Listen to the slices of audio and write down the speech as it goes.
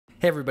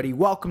Hey everybody,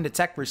 welcome to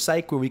Tech for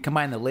Psych, where we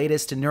combine the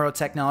latest in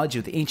neurotechnology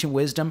with ancient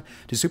wisdom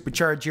to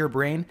supercharge your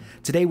brain.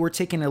 Today we're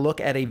taking a look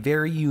at a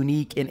very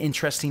unique and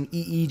interesting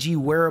EEG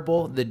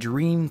wearable, the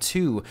Dreem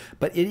 2.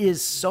 But it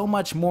is so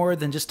much more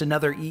than just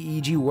another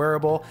EEG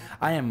wearable.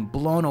 I am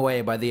blown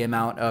away by the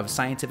amount of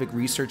scientific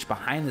research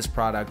behind this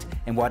product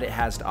and what it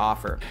has to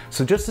offer.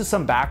 So just as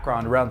some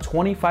background, around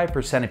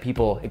 25% of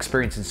people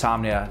experience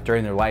insomnia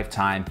during their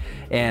lifetime,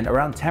 and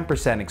around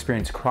 10%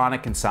 experience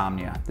chronic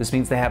insomnia. This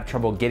means they have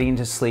trouble getting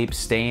to sleep,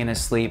 staying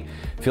asleep,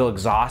 feel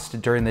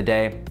exhausted during the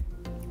day.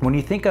 When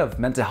you think of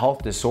mental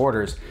health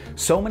disorders,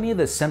 so many of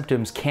the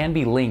symptoms can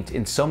be linked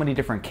in so many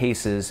different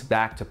cases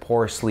back to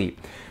poor sleep.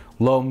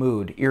 Low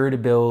mood,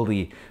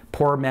 irritability,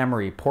 poor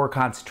memory, poor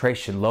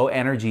concentration, low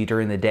energy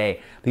during the day.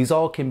 These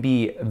all can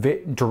be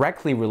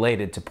directly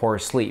related to poor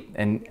sleep.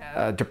 And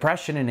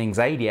depression and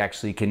anxiety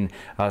actually can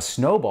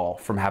snowball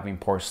from having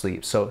poor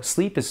sleep. So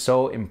sleep is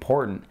so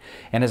important.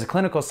 And as a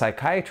clinical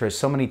psychiatrist,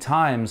 so many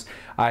times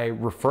I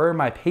refer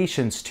my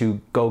patients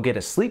to go get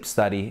a sleep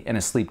study in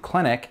a sleep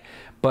clinic,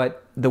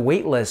 but the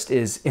wait list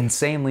is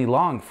insanely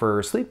long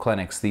for sleep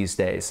clinics these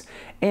days.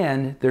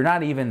 And they're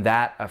not even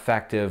that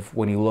effective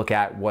when you look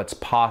at what's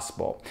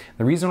possible.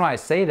 The reason why I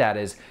say that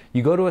is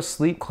you go to a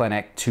sleep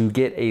clinic to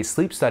get a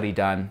sleep study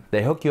done,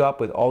 they hook you up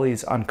with all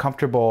these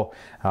uncomfortable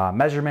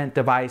measurement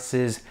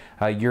devices,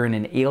 you're in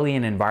an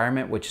alien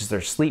environment, which is their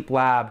sleep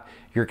lab,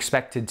 you're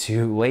expected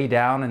to lay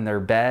down in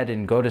their bed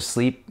and go to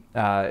sleep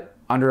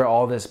under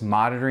all this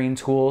monitoring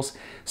tools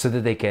so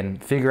that they can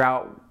figure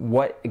out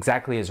what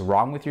exactly is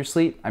wrong with your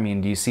sleep. I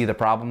mean, do you see the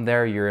problem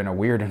there? You're in a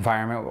weird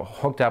environment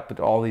hooked up with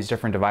all these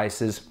different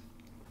devices.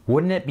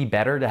 Wouldn't it be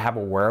better to have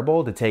a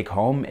wearable to take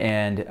home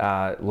and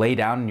lay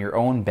down in your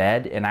own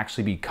bed and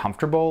actually be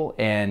comfortable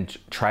and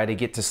try to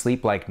get to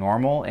sleep like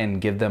normal and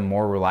give them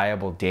more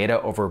reliable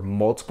data over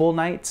multiple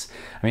nights?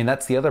 I mean,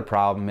 that's the other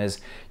problem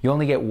is you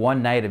only get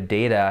one night of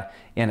data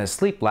in a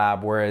sleep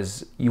lab,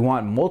 whereas you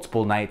want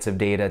multiple nights of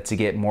data to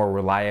get more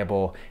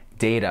reliable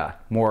data,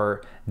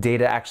 more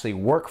data actually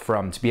work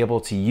from to be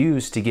able to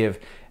use to give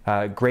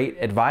great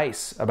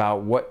advice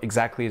about what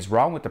exactly is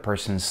wrong with the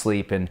person's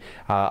sleep and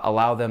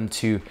allow them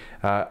to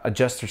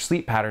adjust their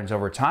sleep patterns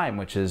over time,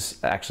 which is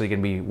actually going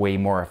to be way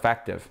more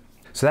effective.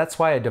 So that's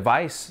why a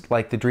device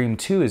like the Dreem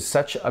 2 is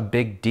such a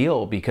big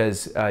deal,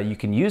 because you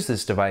can use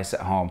this device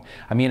at home.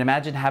 I mean,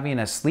 imagine having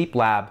a sleep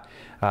lab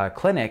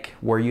clinic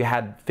where you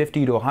had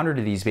 50 to 100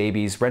 of these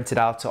babies rented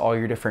out to all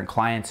your different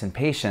clients and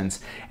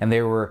patients, and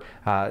they were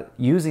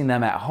using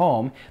them at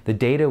home. The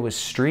data was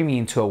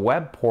streaming to a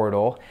web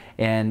portal,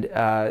 and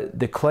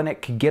the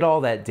clinic could get all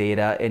that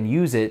data and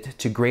use it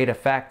to great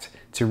effect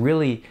to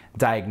really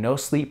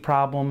diagnose sleep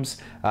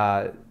problems,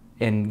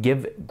 and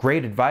give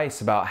great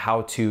advice about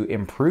how to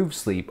improve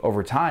sleep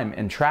over time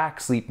and track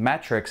sleep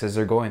metrics as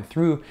they're going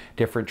through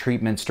different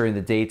treatments during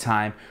the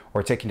daytime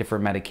or taking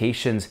different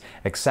medications,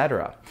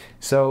 etc.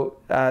 So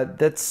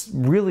that's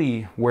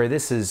really where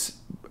this is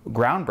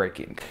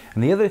groundbreaking.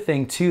 And the other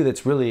thing too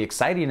that's really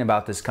exciting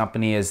about this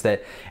company is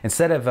that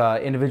instead of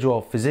an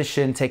individual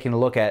physician taking a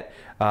look at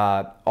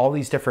all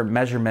these different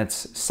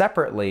measurements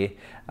separately,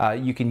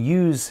 you can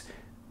use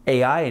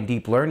AI and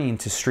deep learning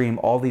to stream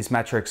all these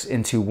metrics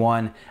into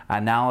one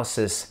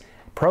analysis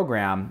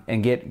program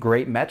and get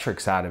great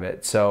metrics out of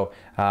it. So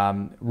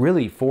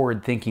really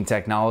forward-thinking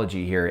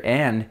technology here,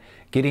 and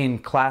getting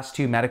Class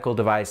 2 medical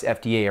device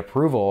FDA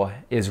approval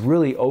is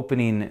really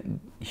opening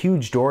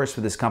huge doors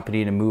for this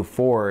company to move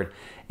forward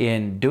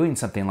in doing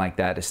something like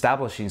that,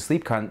 establishing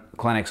sleep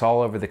clinics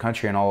all over the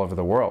country and all over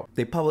the world.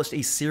 They published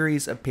a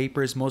series of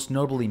papers, most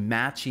notably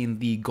matching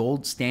the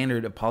gold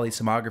standard of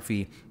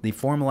polysomnography, the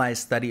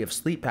formalized study of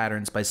sleep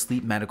patterns by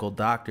sleep medical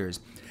doctors.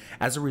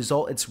 As a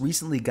result, it's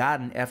recently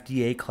gotten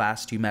FDA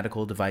Class 2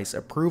 medical device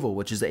approval,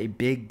 which is a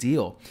big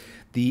deal.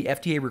 The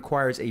FDA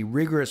requires a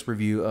rigorous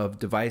review of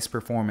device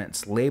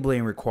performance,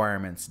 labeling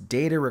requirements,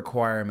 data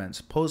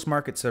requirements,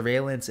 post-market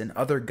surveillance, and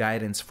other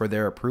guidance for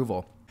their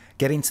approval.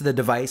 Getting to the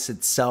device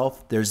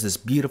itself, there's this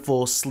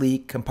beautiful,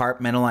 sleek,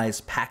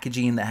 compartmentalized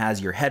packaging that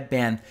has your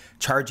headband,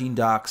 charging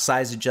dock,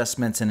 size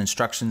adjustments, and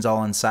instructions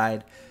all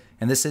inside.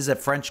 And this is a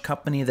French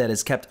company that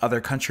has kept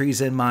other countries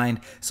in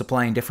mind,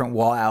 supplying different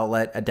wall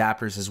outlet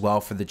adapters as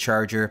well for the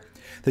charger.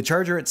 The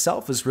charger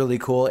itself is really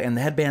cool, and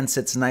the headband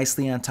sits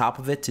nicely on top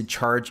of it to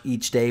charge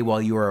each day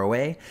while you are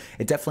away.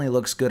 It definitely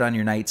looks good on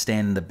your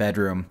nightstand in the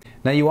bedroom.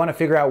 Now you want to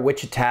figure out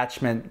which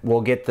attachment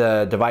will get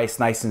the device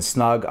nice and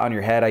snug on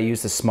your head. I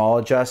use the small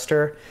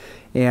adjuster,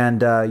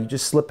 and you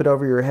just slip it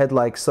over your head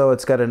like so.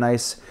 It's got a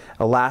nice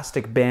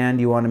elastic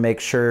band. You want to make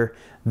sure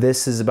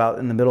this is about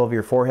in the middle of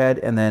your forehead,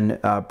 and then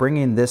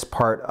bringing this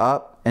part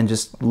up and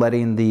just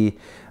letting the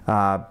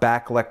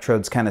back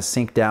electrodes kind of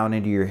sink down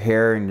into your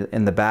hair and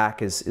in the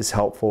back is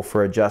helpful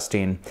for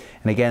adjusting.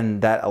 And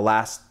again, that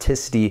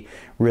elasticity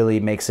really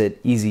makes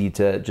it easy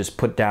to just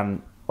put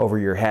down over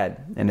your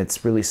head, and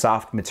it's really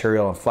soft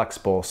material and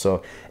flexible,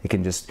 so it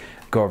can just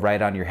go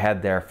right on your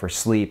head there for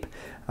sleep.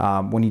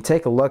 When you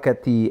take a look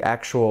at the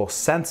actual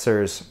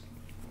sensors,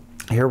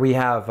 here we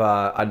have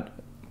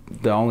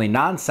the only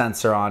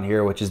non-sensor on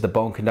here, which is the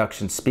bone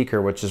conduction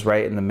speaker, which is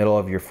right in the middle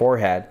of your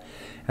forehead.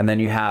 And then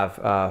you have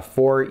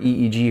 4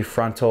 EEG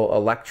frontal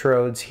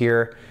electrodes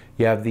here.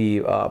 You have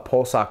the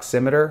pulse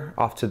oximeter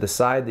off to the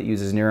side that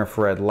uses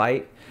near-infrared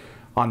light.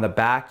 On the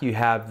back, you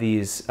have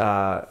these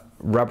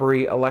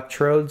rubbery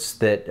electrodes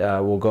that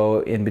will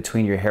go in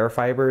between your hair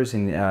fibers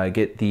and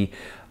get the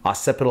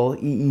occipital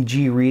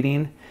EEG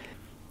reading.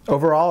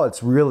 Overall,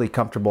 it's really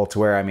comfortable to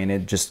wear. I mean,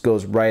 it just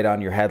goes right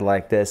on your head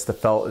like this. The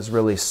felt is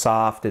really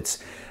soft.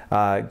 It's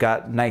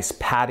got nice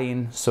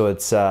padding, so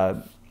it's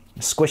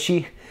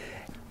squishy.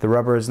 The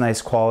rubber is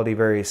nice quality,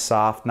 very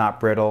soft, not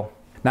brittle.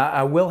 Now,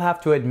 I will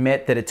have to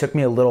admit that it took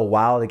me a little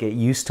while to get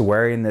used to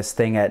wearing this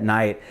thing at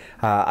night.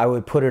 I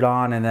would put it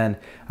on, and then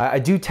I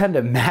do tend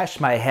to mash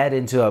my head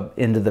into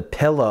the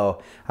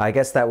pillow. I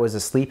guess that was a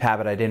sleep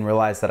habit I didn't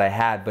realize that I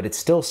had, but it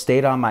still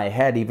stayed on my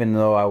head even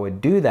though I would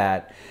do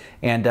that.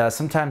 And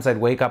sometimes I'd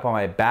wake up on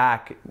my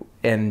back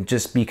and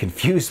just be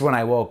confused when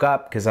I woke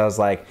up because I was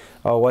like,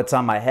 oh, what's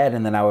on my head?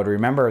 And then I would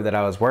remember that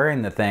I was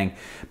wearing the thing.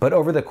 But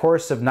over the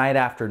course of night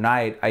after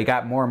night, I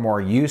got more and more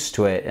used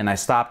to it, and I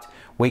stopped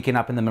waking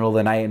up in the middle of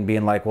the night and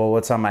being like, well,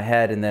 what's on my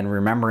head? And then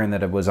remembering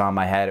that it was on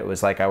my head. It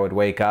was like I would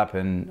wake up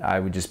and I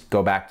would just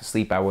go back to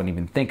sleep. I wouldn't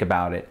even think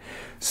about it.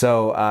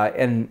 So,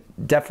 and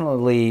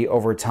definitely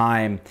over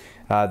time,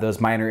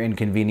 those minor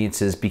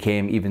inconveniences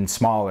became even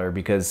smaller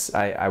because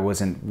I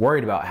wasn't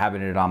worried about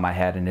having it on my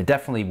head, and it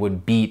definitely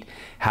would beat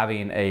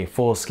having a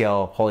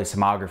full-scale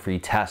polysomnography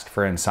test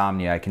for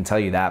insomnia, I can tell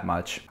you that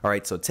much. All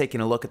right, so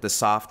taking a look at the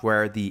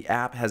software, the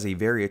app has a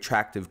very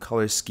attractive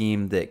color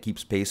scheme that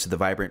keeps pace with the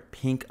vibrant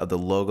pink of the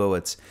logo.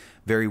 It's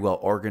very well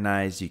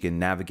organized. You can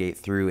navigate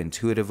through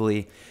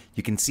intuitively.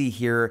 You can see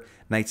here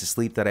nights of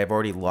sleep that I've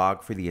already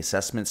logged for the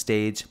assessment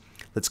stage.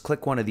 Let's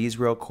click one of these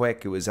real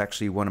quick. It was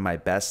actually one of my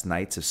best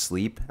nights of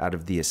sleep out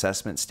of the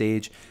assessment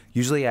stage.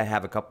 Usually I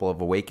have a couple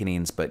of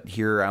awakenings, but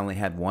here I only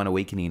had one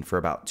awakening for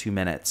about 2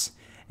 minutes.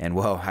 And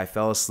whoa, I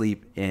fell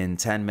asleep in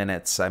 10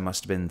 minutes. I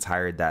must have been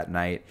tired that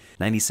night.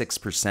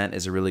 96%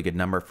 is a really good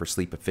number for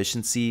sleep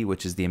efficiency,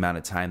 which is the amount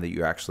of time that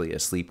you're actually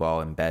asleep while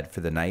in bed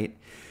for the night.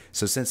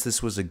 So since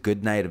this was a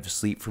good night of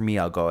sleep for me,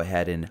 I'll go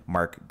ahead and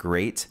mark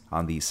great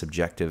on the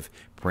subjective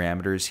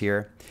parameters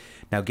here.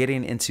 Now,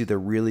 getting into the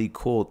really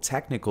cool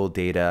technical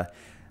data,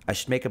 I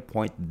should make a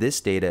point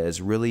this data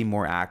is really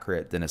more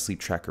accurate than a sleep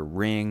tracker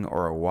ring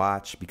or a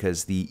watch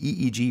because the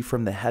EEG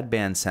from the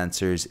headband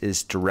sensors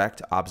is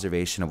direct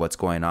observation of what's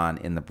going on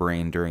in the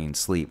brain during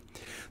sleep.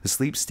 The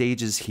sleep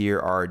stages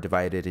here are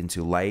divided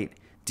into light,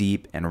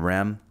 deep, and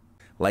REM.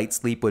 Light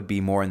sleep would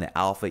be more in the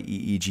alpha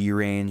EEG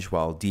range,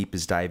 while deep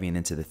is diving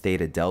into the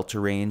theta delta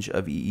range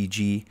of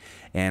EEG,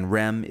 and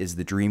REM is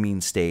the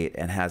dreaming state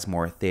and has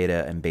more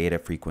theta and beta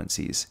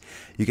frequencies.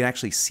 You can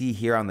actually see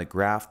here on the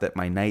graph that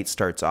my night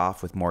starts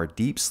off with more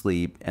deep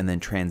sleep and then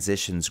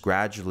transitions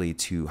gradually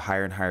to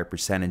higher and higher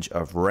percentage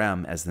of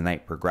REM as the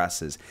night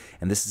progresses,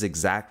 and this is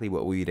exactly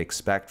what we'd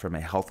expect from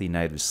a healthy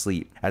night of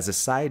sleep. As a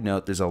side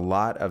note, there's a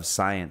lot of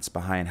science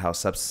behind how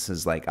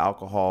substances like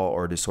alcohol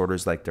or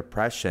disorders like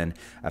depression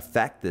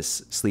affect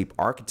this sleep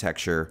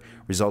architecture,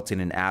 resulting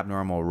in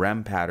abnormal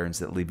REM patterns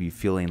that leave you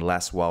feeling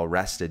less well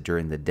rested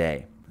during the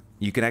day.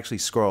 You can actually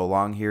scroll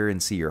along here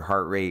and see your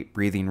heart rate,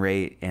 breathing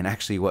rate, and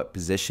actually what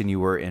position you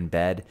were in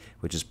bed,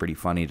 which is pretty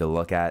funny to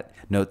look at.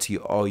 Note to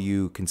all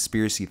you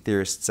conspiracy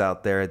theorists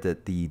out there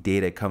that the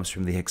data comes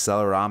from the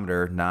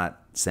accelerometer,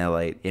 not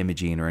satellite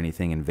imaging or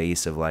anything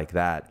invasive like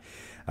that.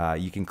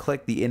 You can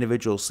click the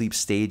individual sleep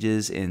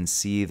stages and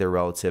see the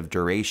relative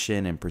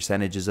duration and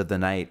percentages of the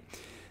night.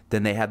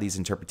 Then they have these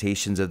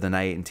interpretations of the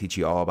night and teach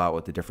you all about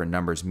what the different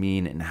numbers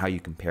mean and how you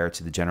compare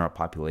to the general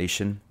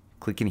population.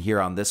 Clicking here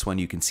on this one,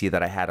 you can see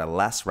that I had a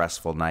less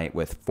restful night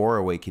with 4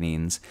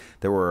 awakenings.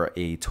 There were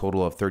a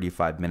total of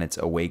 35 minutes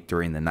awake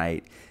during the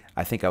night.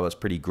 I think I was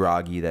pretty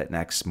groggy that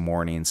next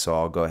morning, so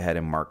I'll go ahead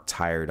and mark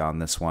tired on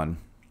this one.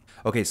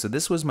 Okay, so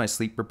this was my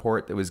sleep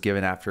report that was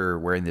given after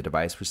wearing the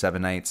device for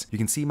 7 nights. You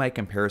can see my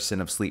comparison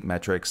of sleep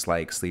metrics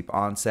like sleep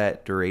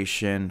onset,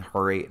 duration,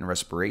 heart rate, and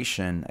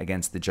respiration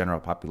against the general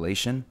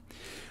population.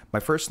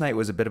 My first night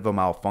was a bit of a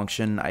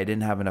malfunction. I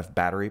didn't have enough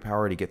battery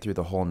power to get through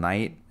the whole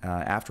night.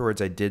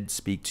 Afterwards, I did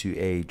speak to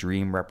a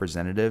Dreem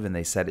representative, and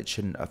they said it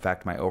shouldn't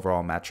affect my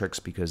overall metrics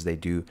because they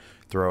do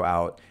throw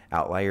out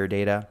outlier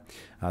data.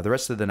 The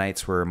rest of the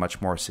nights were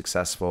much more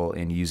successful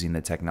in using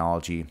the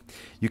technology.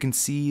 You can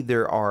see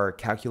there are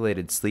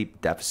calculated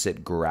sleep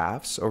deficit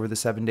graphs over the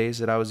 7 days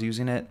that I was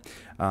using it.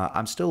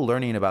 I'm still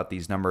learning about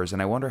these numbers,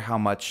 and I wonder how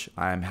much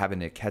I'm having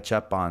to catch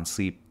up on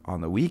sleep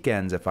on the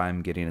weekends if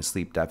I'm getting a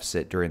sleep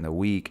deficit during the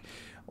week,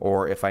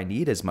 or if I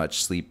need as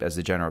much sleep as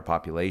the general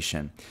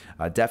population.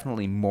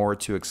 Definitely more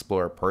to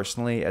explore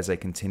personally as I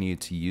continue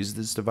to use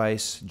this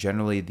device.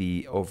 Generally,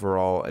 the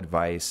overall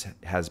advice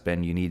has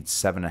been you need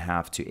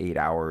 7.5 to 8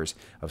 hours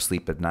of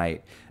sleep at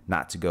night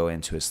not to go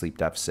into a sleep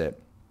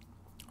deficit.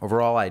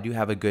 Overall, I do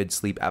have a good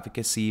sleep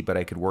efficacy, but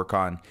I could work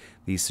on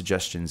these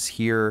suggestions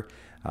here.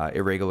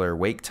 Irregular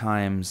wake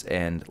times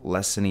and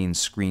lessening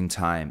screen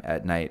time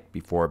at night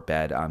before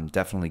bed. I'm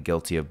definitely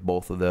guilty of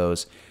both of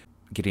those.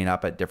 getting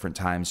up at different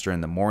times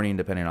during the morning,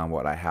 depending on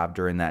what I have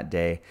during that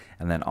day,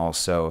 and then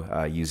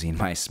also using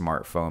my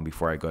smartphone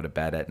before I go to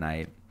bed at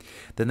night.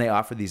 Then they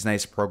offer these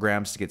nice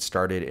programs to get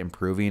started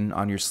improving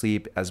on your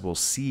sleep. As we'll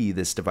see,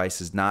 this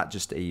device is not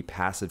just a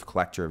passive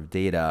collector of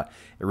data.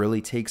 It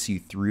really takes you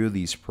through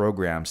these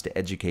programs to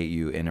educate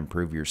you and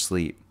improve your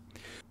sleep.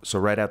 So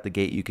right out the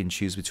gate, you can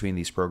choose between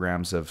these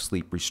programs of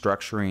sleep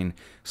restructuring,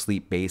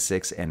 sleep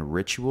basics, and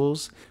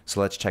rituals.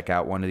 So let's check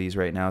out one of these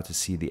right now to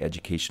see the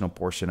educational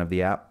portion of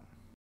the app.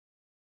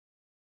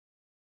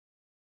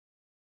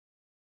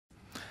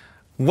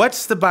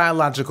 What's the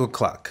biological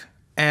clock?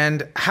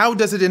 And how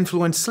does it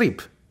influence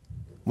sleep?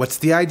 What's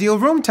the ideal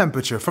room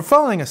temperature for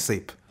falling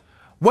asleep?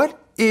 What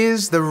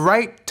is the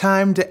right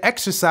time to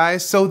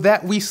exercise so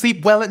that we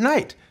sleep well at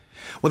night?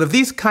 Well, if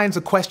these kinds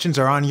of questions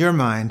are on your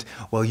mind,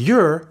 well,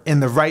 you're in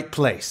the right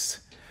place.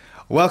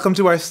 Welcome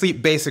to our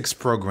Sleep Basics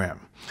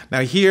program.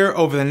 Now here,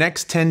 over the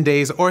next 10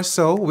 days or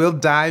so, we'll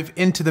dive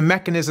into the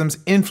mechanisms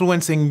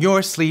influencing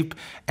your sleep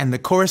and the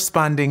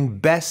corresponding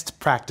best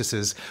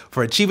practices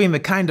for achieving the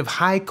kind of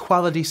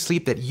high-quality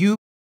sleep that you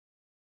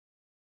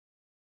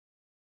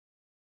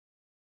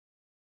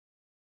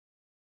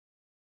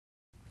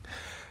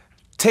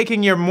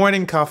taking your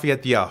morning coffee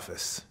at the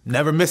office,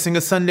 never missing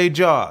a Sunday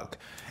jog,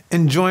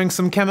 enjoying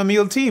some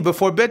chamomile tea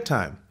before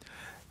bedtime.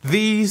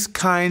 These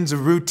kinds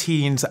of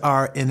routines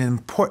are an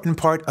important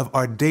part of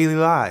our daily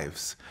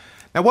lives.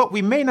 Now, what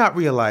we may not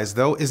realize,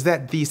 though, is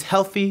that these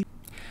healthy...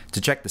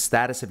 To check the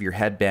status of your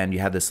headband, you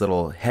have this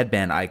little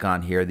headband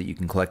icon here that you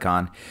can click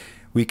on.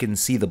 We can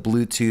see the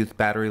Bluetooth,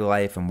 battery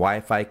life, and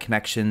Wi-Fi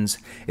connections.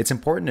 It's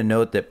important to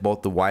note that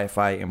both the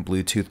Wi-Fi and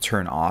Bluetooth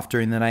turn off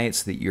during the night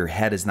so that your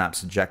head is not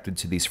subjected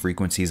to these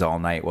frequencies all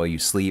night while you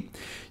sleep.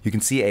 You can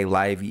see a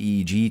live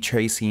EEG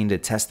tracing to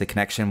test the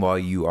connection while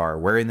you are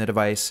wearing the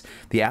device.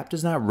 The app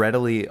does not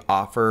readily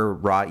offer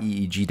raw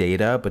EEG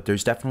data, but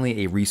there's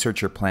definitely a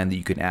researcher plan that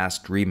you can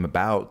ask Dreem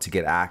about to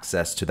get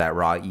access to that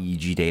raw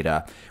EEG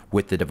data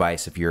with the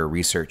device if you're a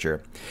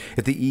researcher.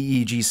 If the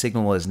EEG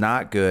signal is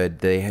not good,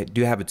 they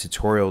do have a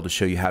tutorial to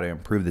show you how to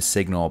improve the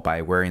signal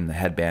by wearing the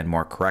headband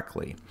more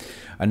correctly.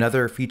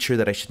 Another feature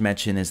that I should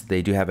mention is that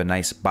they do have a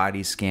nice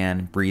body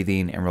scan,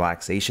 breathing, and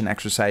relaxation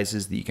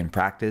exercises that you can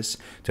practice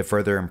to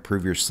further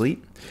improve your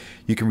sleep.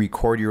 You can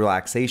record your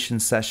relaxation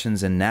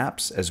sessions and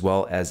naps, as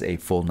well as a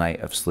full night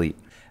of sleep.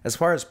 As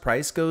far as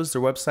price goes,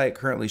 their website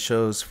currently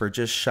shows for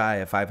just shy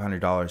of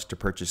 $500 to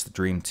purchase the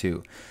Dreem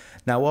 2.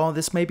 Now, while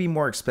this may be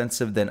more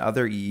expensive than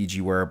other EEG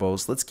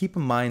wearables, let's keep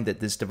in mind that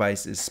this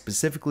device is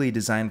specifically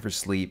designed for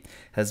sleep,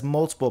 has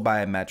multiple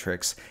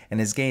biometrics, and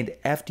has gained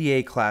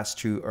FDA Class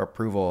 2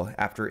 approval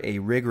after a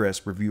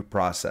rigorous review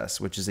process,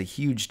 which is a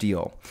huge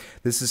deal.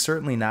 This is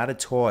certainly not a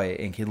toy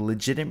and can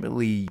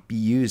legitimately be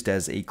used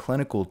as a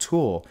clinical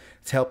tool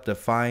to help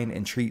define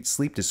and treat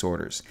sleep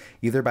disorders,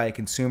 either by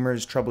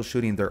consumers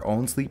troubleshooting their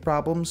own sleep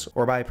problems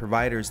or by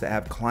providers that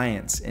have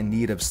clients in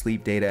need of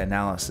sleep data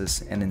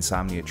analysis and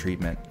insomnia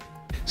treatment.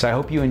 So I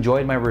hope you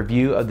enjoyed my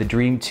review of the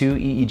Dreem 2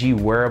 EEG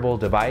wearable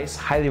device.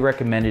 Highly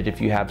recommended if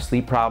you have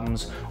sleep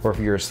problems or if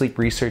you're a sleep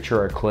researcher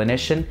or a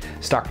clinician.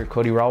 It's Dr.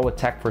 Cody Rall with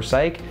Tech for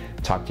Psych.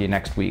 Talk to you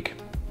next week.